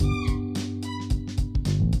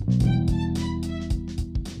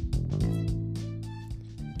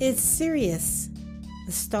Is Sirius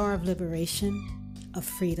the star of liberation, of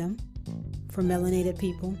freedom for melanated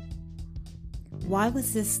people? Why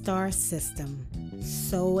was this star system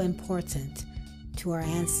so important to our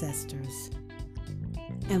ancestors?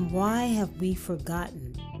 And why have we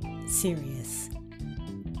forgotten Sirius?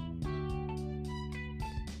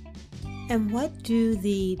 And what do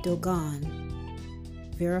the Dogon,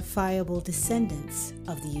 verifiable descendants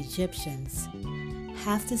of the Egyptians,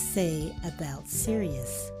 have to say about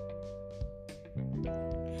Sirius?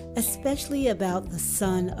 Especially about the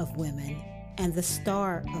son of women and the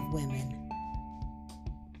star of women.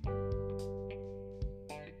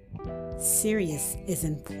 Sirius is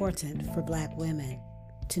important for Black women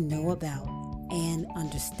to know about and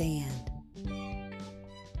understand.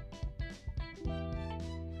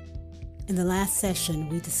 In the last session,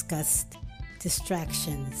 we discussed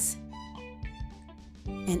distractions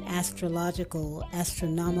and astronomical,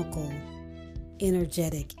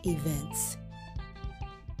 energetic events.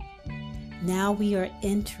 Now we are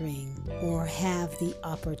entering or have the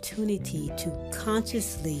opportunity to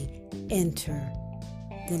consciously enter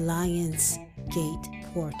the Lion's Gate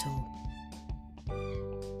portal.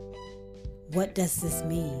 What does this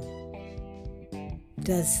mean?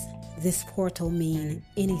 Does this portal mean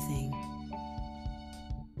anything?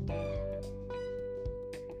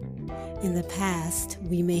 In the past,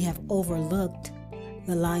 we may have overlooked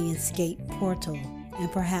the Lion's Gate portal,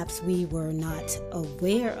 and perhaps we were not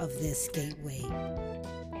aware of this gateway.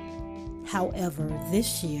 However,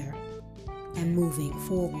 this year and moving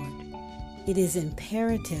forward, it is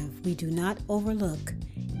imperative we do not overlook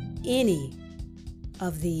any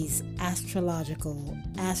of these astrological,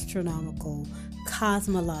 astronomical,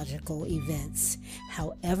 cosmological events,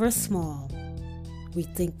 however small we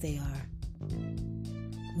think they are.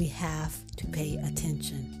 We have to pay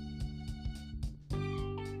attention.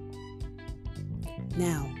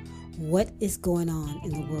 Now, what is going on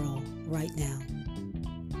in the world right now?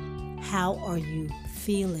 How are you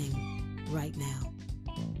feeling right now?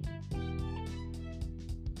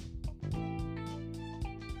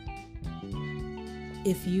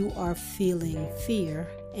 If you are feeling fear,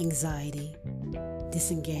 anxiety,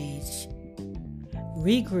 disengage,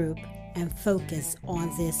 regroup and focus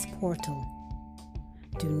on this portal.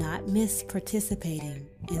 Do not miss participating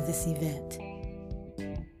in this event.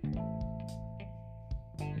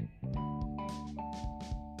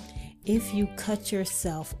 If you cut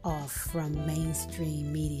yourself off from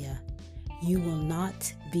mainstream media, you will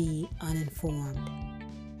not be uninformed.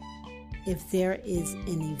 If there is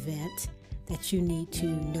an event that you need to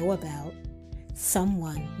know about,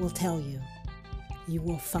 someone will tell you. You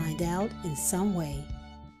will find out in some way,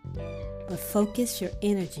 but focus your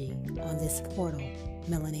energy on this portal,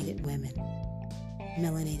 melanated women,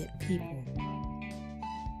 melanated people.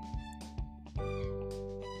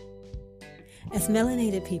 As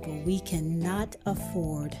melanated people, we cannot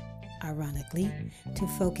afford, ironically, to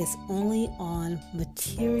focus only on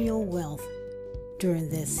material wealth during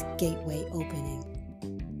this gateway opening.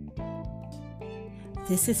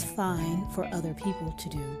 This is fine for other people to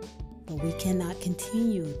do, but we cannot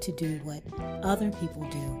continue to do what other people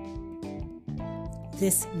do.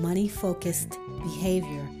 This money-focused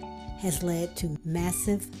behavior has led to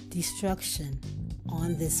massive destruction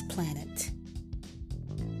on this planet.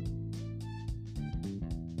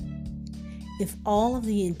 If all of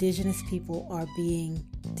the indigenous people are being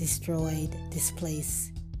destroyed,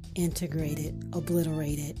 displaced, integrated,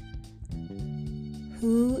 obliterated,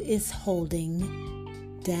 who is holding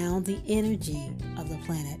down the energy of the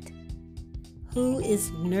planet? Who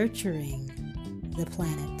is nurturing the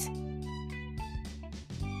planet?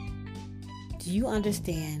 Do you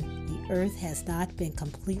understand the earth has not been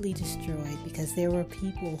completely destroyed because there were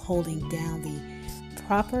people holding down the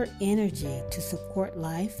proper energy to support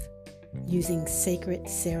life using sacred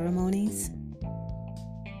ceremonies?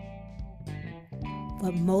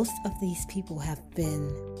 But most of these people have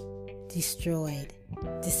been destroyed,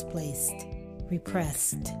 displaced,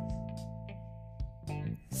 repressed.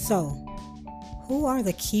 So, who are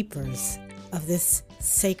the keepers of this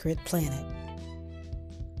sacred planet?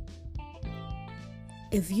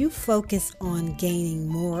 If you focus on gaining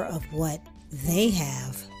more of what they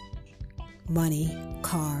have, money,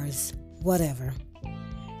 cars, whatever,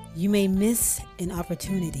 you may miss an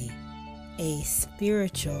opportunity, a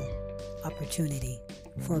spiritual opportunity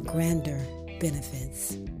for grander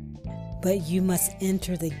benefits. But you must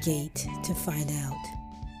enter the gate to find out,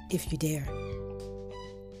 if you dare.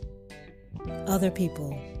 Other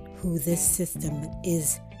people who this system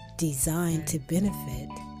is designed to benefit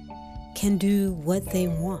can do what they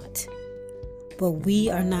want, but we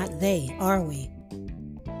are not they, are we?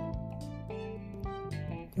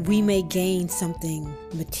 We may gain something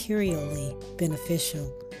materially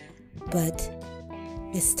beneficial, but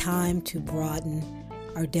it's time to broaden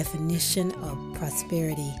our definition of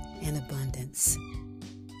prosperity and abundance.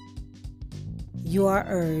 You are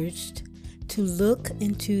urged to look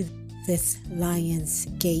into this Lion's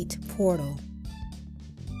Gate portal.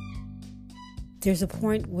 There's a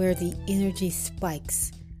point where the energy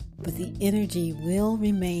spikes, but the energy will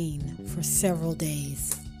remain for several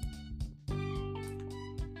days.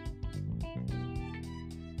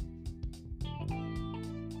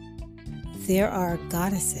 There are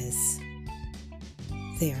goddesses,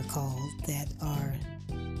 they are called, that are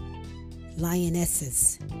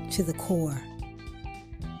lionesses to the core,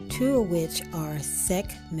 two of which are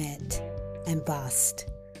Sekhmet and Bast.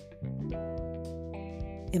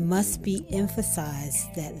 It must be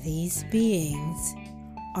emphasized that these beings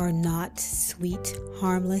are not sweet,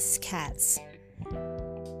 harmless cats.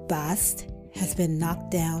 Bast has been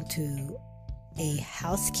knocked down to a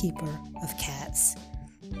housekeeper of cats.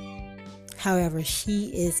 However, she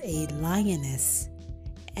is a lioness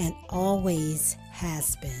and always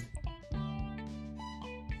has been.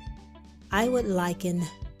 I would liken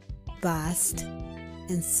Bast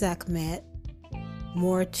and Sekhmet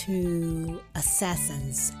more to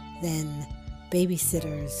assassins than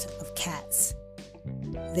babysitters of cats.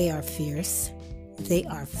 They are fierce, they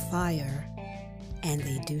are fire, and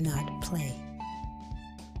they do not play.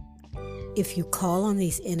 If you call on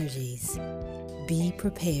these energies, be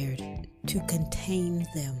prepared to contain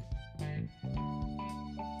them.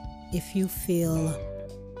 If you feel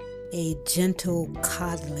a gentle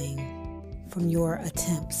coddling from your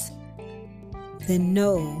attempts, then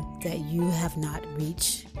know that you have not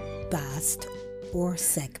reached Bast or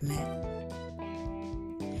Sekhmet.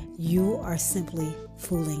 You are simply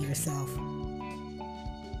fooling yourself.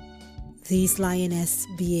 These lioness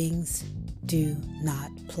beings do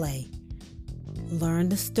not play. Learn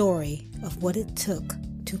the story of what it took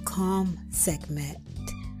to calm Sekhmet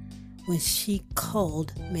when she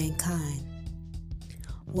culled mankind.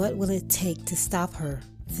 What will it take to stop her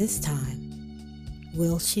this time?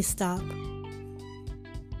 Will she stop?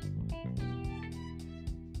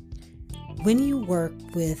 When you work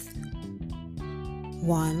with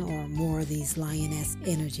one or more of these lioness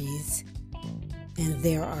energies, and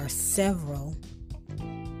there are several,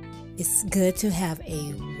 it's good to have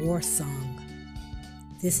a war song.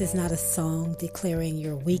 This is not a song declaring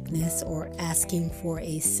your weakness or asking for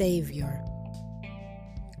a savior.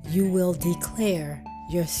 You will declare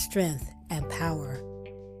your strength and power.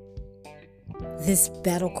 This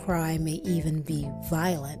battle cry may even be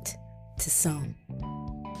violent to some.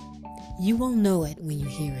 You will know it when you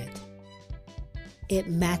hear it. It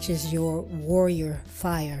matches your warrior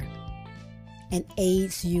fire and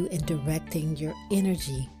aids you in directing your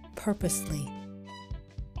energy purposely.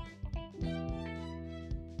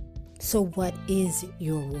 So what is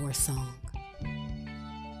your war song?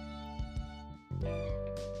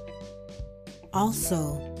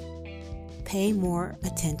 Also, pay more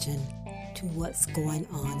attention to what's going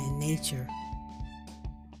on in nature.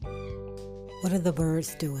 What are the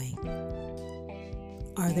birds doing?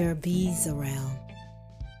 Are there bees around?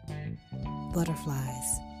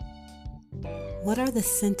 Butterflies? What are the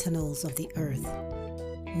sentinels of the earth,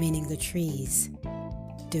 meaning the trees,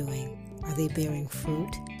 doing? Are they bearing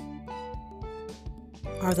fruit?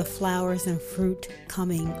 Are the flowers and fruit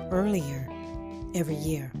coming earlier every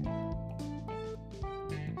year?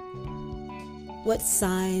 What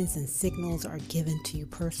signs and signals are given to you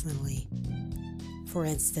personally? For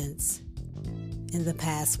instance, in the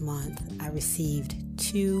past month, I received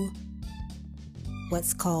 2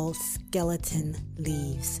 what's called skeleton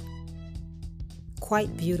leaves.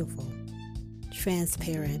 Quite beautiful,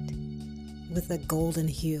 transparent, with a golden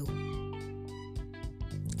hue.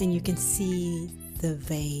 And you can see the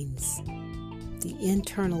veins, the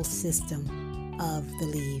internal system of the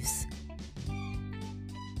leaves.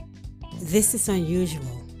 This is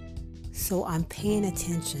unusual, so I'm paying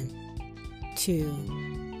attention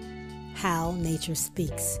to how nature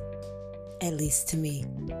speaks, at least to me.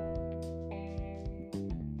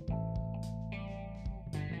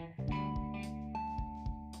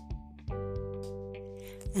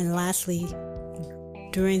 And lastly,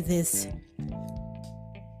 during this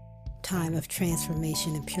time of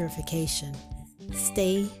transformation and purification,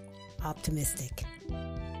 stay optimistic.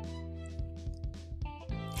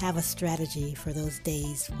 Have a strategy for those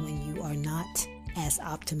days when you are not as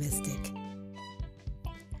optimistic.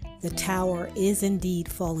 The tower is indeed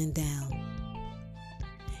falling down.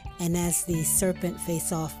 And as the serpent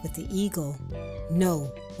face off with the eagle,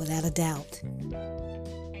 know without a doubt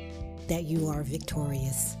that you are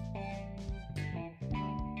victorious.